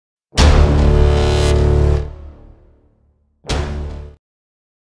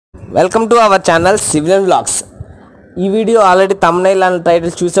Welcome to our channel civil and vlogs. ఈ video already thumbnail and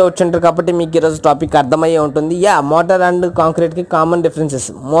title చూసే వచ్చుంటారు కాబట్టి మీకు ఈరోజు టాపిక్ అర్థమయ్యే ఉంటుంది. Motor and కాంక్రీట్కి common differences.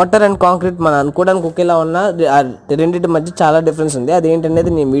 Motor and concrete మనం అనుకోవడానికి ఒకేలా ఉన్న రెండింటి మధ్య చాలా డిఫరెన్స్ ఉంది.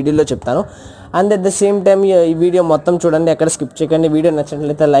 అదేంటనేది నేను వీడియోలో చెప్తాను. And at the same time ఈ వీడియో మొత్తం చూడండి, ఎక్కడ స్కిప్ చేయకండి. వీడియో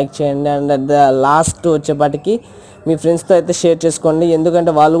నచ్చినట్లయితే లైక్ చేయండి. అండ్ అట్ ద లాస్ట్ వచ్చేపాటికి మీ ఫ్రెండ్స్తో అయితే షేర్ చేసుకోండి,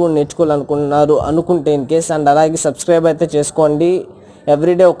 ఎందుకంటే వాళ్ళు కూడా నేర్చుకోవాలనుకుంటున్నారు అనుకుంటే ఇన్ కేస్. అండ్ అలాగే సబ్స్క్రైబ్ అయితే చేసుకోండి.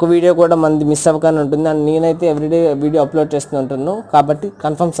 ఎవ్రీడే ఒక వీడియో కూడా మనది మిస్ అవ్వగానే ఉంటుంది. అండ్ నేనైతే ఎవ్రీడే వీడియో అప్లోడ్ చేస్తుంటాను కాబట్టి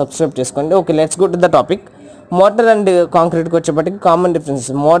కన్ఫర్మ్ సబ్స్క్రైబ్ చేసుకోండి. Okay, let's go to the topic. Motor and కాంక్రీట్కి వచ్చేప్పటికి కామన్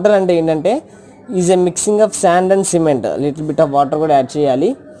డిఫరెన్సెస్. మోటార్ అంటే ఏంటంటే is a mixing of sand and cement, little bit of water కూడా యాడ్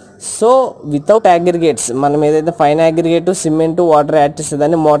చేయాలి. సో వితౌట్ అగ్రిగేట్స్, మనం ఏదైతే fine aggregate cement water add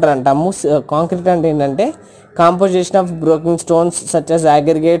చేసేదాన్ని motor అంటాము. Concrete అంటే ఏంటంటే composition of broken stones such as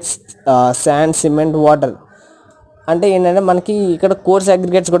aggregates, sand, cement, water. అంటే ఏంటంటే మనకి ఇక్కడ కోర్స్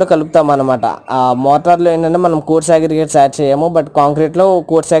అగ్రిగేట్స్ కూడా కలుపుతాం అనమాట. మోటార్లో ఏంటంటే మనం కోర్స్ అగ్రిగేట్స్ యాడ్ చేయము, బట్ కాంక్రీట్లో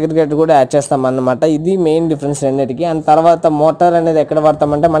కోర్స్ అగ్రిగేట్ కూడా యాడ్ చేస్తాం అన్నమాట. ఇది మెయిన్ డిఫరెన్స్ రెండింటికి. అండ్ తర్వాత మోటార్ అనేది ఎక్కడ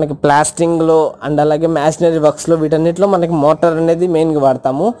వాడతామంటే మనకి ప్లాస్టరింగ్లో అండ్ అలాగే మ్యాషనరీ వర్క్స్లో వీటన్నిటిలో మనకి మోటార్ అనేది మెయిన్గా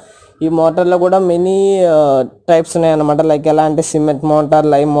వాడతాము. ఈ మోటార్లో కూడా మెనీ టైప్స్ ఉన్నాయన్నమాట. లైక్ ఎలా అంటే cement motor,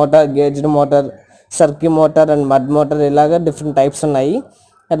 lime motor, gazed motor, circle motor and mud motor, ఇలాగా డిఫరెంట్ టైప్స్ ఉన్నాయి.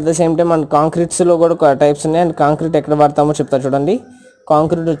 At the same time and కాంక్రీట్స్లో కూడా టైప్స్ ఉన్నాయి. అండ్ కాంక్రీట్ ఎక్కడ వాడతామో చెప్తా చూడండి.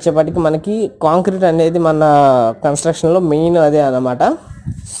 కాంక్రీట్ వచ్చేప్పటికి మనకి కాంక్రీట్ అనేది మన కన్స్ట్రక్షన్లో మెయిన్ అదే అన్నమాట.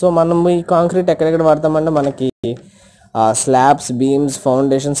 సో మనం ఈ కాంక్రీట్ ఎక్కడెక్కడ వాడతామంటే మనకి slabs, beams,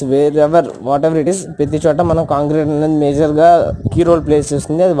 foundations, what ever it is, ప్రతి చోట మనం కాంక్రీట్ అనేది మేజర్గా కీ రోల్ ప్లే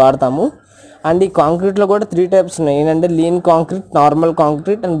చేస్తుంది, అది వాడతాము. అండ్ ఈ కాంక్రీట్లో కూడా 3 టైప్స్ ఉన్నాయి. ఏంటంటే lean concrete, normal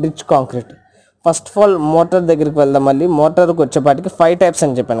concrete and rich concrete. First of all motor దగ్గరికి వెళ్దాం. మళ్ళీ మోటార్కి వచ్చేపాటికి 5 టైప్స్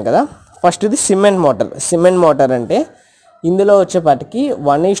అని చెప్పాను కదా. ఫస్ట్ ఇది సిమెంట్ మోటార్. సిమెంట్ మోటార్ అంటే ఇందులో వచ్చేపాటికి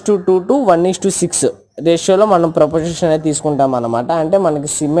 1:2 to 1:6 రేషియోలో మనం ప్రపోర్షన్ అనేది తీసుకుంటాం అన్నమాట. అంటే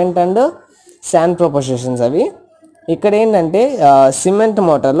మనకి సిమెంట్ అండ్ శాండ్ ప్రపోర్షన్స్ అవి. ఇక్కడ ఏంటంటే cement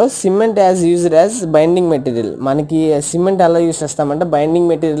మోటార్లో cement as used as binding material. మనకి సిమెంట్ ఎలా యూజ్ చేస్తామంటే బైండింగ్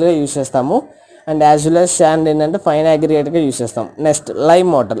మెటీరియల్గా యూజ్ చేస్తాము. And as well as sand ఏంటంటే ఫైన్ అగ్రిగేట్గా యూజ్ చేస్తాం. Next lime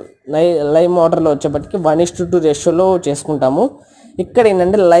motor. లైమ్ మోటార్లో వచ్చేప్పటికి 1:2 రేషియోలో చేసుకుంటాము. ఇక్కడ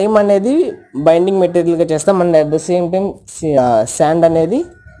ఏంటంటే లైమ్ అనేది బైండింగ్ మెటీరియల్గా చేస్తాం. And at the same time sand అనేది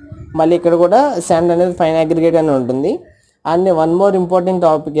మళ్ళీ ఇక్కడ కూడా శాండ్ అనేది ఫైన్ అగ్రిగేట్ అని ఉంటుంది. And one more important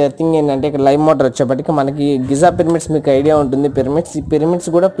thing ఏంటంటే ఇక్కడ లైమ్ మోటార్ వచ్చేప్పటికి మనకి గిజా పిరమిడ్స్ మీకు ఐడియా ఉంటుంది. ఈ పిరమిడ్స్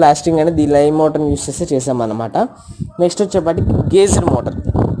కూడా ప్లాస్టింగ్ అనేది ఈ లైమ్ మోటార్ని యూజ్ చేస్తే చేసామన్నమాట. నెక్స్ట్ వచ్చేప్పటికి gazed motor.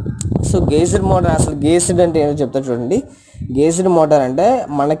 So gazed motor, అసలు గేజ్డ్ అంటే ఏంటో చెప్తా చూడండి. గేజ్డ్ మోటార్ అంటే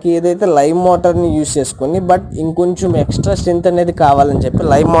మనకి ఏదైతే లైమ్ మోటార్ని యూజ్ చేసుకొని బట్ ఇంకొంచెం ఎక్స్ట్రా స్ట్రెంత్ అనేది కావాలని చెప్పి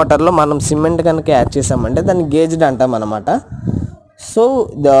లైమ్ మోటార్లో మనం సిమెంట్ కనుక యాడ్ చేసామంటే దాన్ని గేజ్డ్ అంటాం అనమాట. సో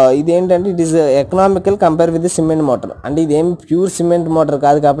ఇదేంటంటే it is economical compare with the cement motor. అంటే ఇదేం ప్యూర్ సిమెంట్ మోటార్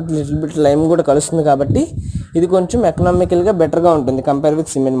కాదు కాబట్టి లిటిల్ బిట్ లైమ్ కూడా కలుస్తుంది కాబట్టి ఇది కొంచెం ఎకనామికల్గా బెటర్గా ఉంటుంది compare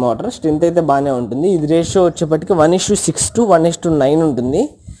with cement motor. Strength అయితే బాగానే ఉంటుంది. ఇది రేషియో వచ్చేప్పటికి 1:6 to 1:9 ఉంటుంది.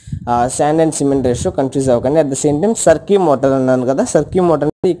 Sand and cement ratio, confuse అవ్వకండి. At the same time circle motor అన్నాను కదా. సర్కిల్ మోటార్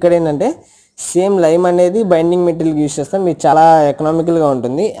అంటే ఇక్కడ ఏంటంటే సేమ్ లైమ్ అనేది బైండింగ్ మెటీరియల్ యూజ్ చేస్తాం. ఇది చాలా ఎకనామికల్గా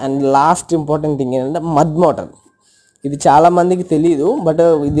ఉంటుంది. అండ్ లాస్ట్ ఇంపార్టెంట్ థింగ్ ఏంటంటే మడ్ మోటార్. ఇది చాలా మందికి తెలియదు, బట్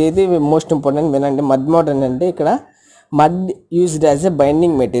ఇదైతే మోస్ట్ ఇంపార్టెంట్ వినండి. మడ్ మోటార్ ఏంటంటే ఇక్కడ mud used as a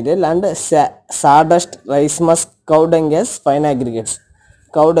binding material and sawdust, rice Musk, cow dung as fine aggregates.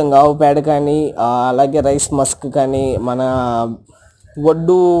 Cow dung, ఆవు పేడ కానీ అలాగే రైస్ మస్క్ కానీ మన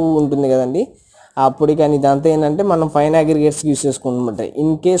వడ్డు ఉంటుంది కదండి ఆ పొడి కానీ, ఇదంతా ఏంటంటే మనం ఫైన్ అగ్రిగేట్స్కి యూజ్ చేసుకుంటాం.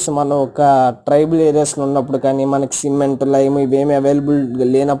 ఇన్ కేస్ మనం ఒక ట్రైబల్ ఏరియాస్లో ఉన్నప్పుడు కానీ మనకి సిమెంట్, లైమ్ ఇవేమి అవైలబుల్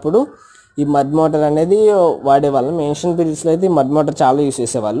లేనప్పుడు ఈ మడ్ మోటార్ అనేది వాడేవాళ్ళం. ఏన్షియన్ పీరియడ్స్లో అయితే ఈ మడ్ మోటార్ చాలా యూజ్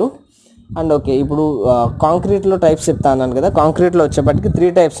చేసేవాళ్ళు. అండ్ ఓకే, ఇప్పుడు కాంక్రీట్లో టైప్స్ చెప్తా అన్నాను కదా. కాంక్రీట్లో వచ్చేప్పటికి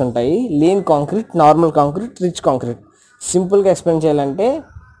 3 టైప్స్ ఉంటాయి. Lean concrete, normal concrete, rich concrete. సింపుల్గా ఎక్స్ప్లెయిన్ చేయాలంటే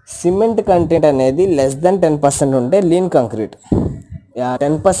సిమెంట్ కంటెంట్ అనేది లెస్ దెన్ 10% ఉంటే లీన్ కాంక్రీట్,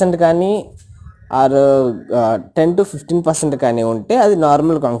 10% కానీ ఆర్ 10 to 15% కానీ ఉంటే అది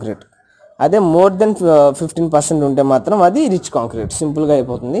నార్మల్ కాంక్రీట్. అదే మోర్ దెన్ 15% ఉంటే మాత్రం అది రిచ్ కాంక్రీట్. సింపుల్గా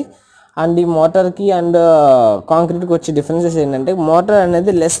అయిపోతుంది. అండ్ ఈ మోటార్కి అండ్ కాంక్రీట్కి వచ్చే డిఫరెన్సెస్ ఏంటంటే మోటార్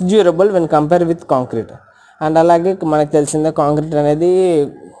అనేది less durable when compare with concrete. And అలాగే మనకు తెలిసిందే కాంక్రీట్ అనేది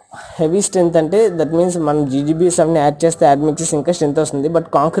హెవీ స్ట్రెంత్. అంటే దట్ మీన్స్ మనం జీజీబీస్ అన్ని యాడ్ చేస్తే యాడ్ మిక్సెస్ ఇంకా స్ట్రెంత్ వస్తుంది. బట్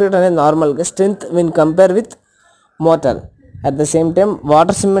కాంక్రీట్ అనేది నార్మల్గా strength when compare with motor. At the same time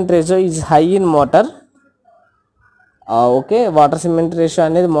water cement ratio is high in motor. Okay, water cement ratio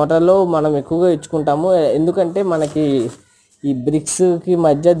అనేది మోటార్లో మనం ఎక్కువగా ఇచ్చుకుంటాము. ఎందుకంటే మనకి ఈ బ్రిక్స్కి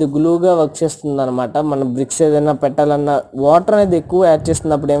మధ్య అది గ్లూగా వర్క్ చేస్తుంది అనమాట. మనం బ్రిక్స్ ఏదైనా పెట్టాలన్నా వాటర్ అనేది ఎక్కువ యాడ్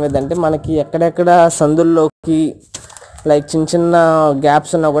చేస్తున్నప్పుడు ఏమైందంటే మనకి ఎక్కడెక్కడ సందుల్లోకి లైక్ చిన్న చిన్న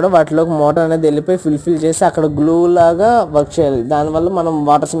గ్యాప్స్ ఉన్నా కూడా వాటిలోకి మోటార్ అనేది వెళ్ళిపోయి ఫిల్ చేసి అక్కడ గ్లూ లాగా వర్క్ చేయాలి. దానివల్ల మనం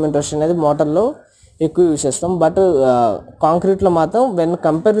వాటర్ సిమెంట్ రష్ అనేది మోటార్లో ఎక్కువ యూజ్ చేస్తాం. బట్ కాంక్రీట్లో మాత్రం వెన్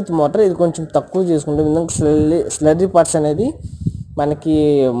కంపేర్ విత్ మోటార్ ఇది కొంచెం తక్కువ చేసుకుంటాం. ఎందుకంటే స్లర్రీ పార్ట్స్ అనేది మనకి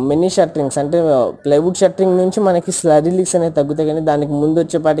మెనీ షట్టరింగ్స్ అంటే ప్లైవుడ్ షట్టరింగ్ నుంచి మనకి స్లర్రీ లీక్స్ అనేవి తగ్గుతాయి, కానీ దానికి ముందు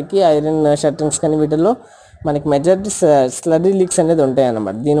వచ్చేపాటికి ఐరన్ షట్టరింగ్స్ కానీ వీటిల్లో మనకి మెజారిటీ స్లర్రీ లీక్స్ అనేది ఉంటాయి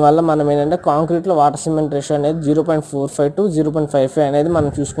అన్నమాట. దీనివల్ల మనం ఏంటంటే కాంక్రీట్లో వాటర్ సిమెంట్ రేషియో అనేది 0.45 to 0.55 అనేది మనం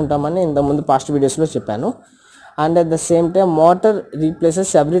చూసుకుంటామని ఇంతకుముందు పాస్ట్ వీడియోస్లో చెప్పాను. And at the same time motor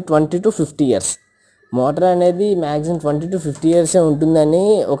replaces every 20 to 50 years. Motor అనేది మ్యాక్సిమం 20 to 50 years ఉంటుందని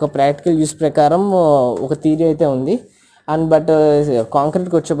ఒక ప్రాక్టికల్ యూస్ ప్రకారం ఒక థియరీ అయితే ఉంది. అండ్ బట్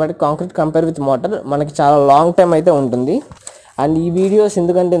కాంక్రీట్కి వచ్చేపాటికి కాంక్రీట్ కంపేర్ విత్ మోటార్ మనకి చాలా లాంగ్ టైం అయితే ఉంటుంది. అండ్ ఈ వీడియోస్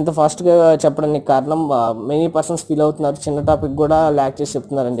ఎందుకంటే ఇంత ఫాస్ట్గా చెప్పడానికి కారణం మెనీ పర్సన్స్ ఫీల్ అవుతున్నారు, చిన్న టాపిక్ కూడా ల్యాక్ చేసి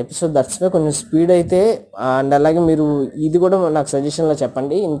చెప్తున్నారు అని చెప్పి. సో దట్స్ వే కొంచెం స్పీడ్ అయితే. అండ్ అలాగే మీరు ఇది కూడా నాకు సజెషన్లో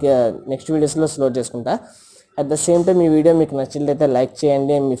చెప్పండి, ఇంకా నెక్స్ట్ వీడియోస్లో స్లో చేసుకుంటా. అట్ ద సేమ్ టైం ఈ వీడియో మీకు నచ్చినట్లయితే లైక్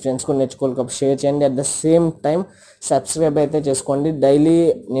చేయండి, మీ ఫ్రెండ్స్ కూడా నేర్చుకోవాలి కాబట్టి షేర్ చేయండి. At the same time subscribe అయితే చేసుకోండి. డైలీ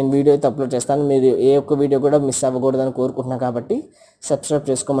నేను వీడియో అయితే అప్లోడ్ చేస్తాను, మీరు ఏ ఒక్క వీడియో కూడా మిస్ అవ్వకూడదని కోరుకుంటున్నాను కాబట్టి సబ్స్క్రైబ్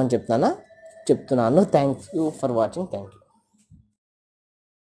చేసుకోమని చెప్తున్నాను. Thank you for watching. Thank you.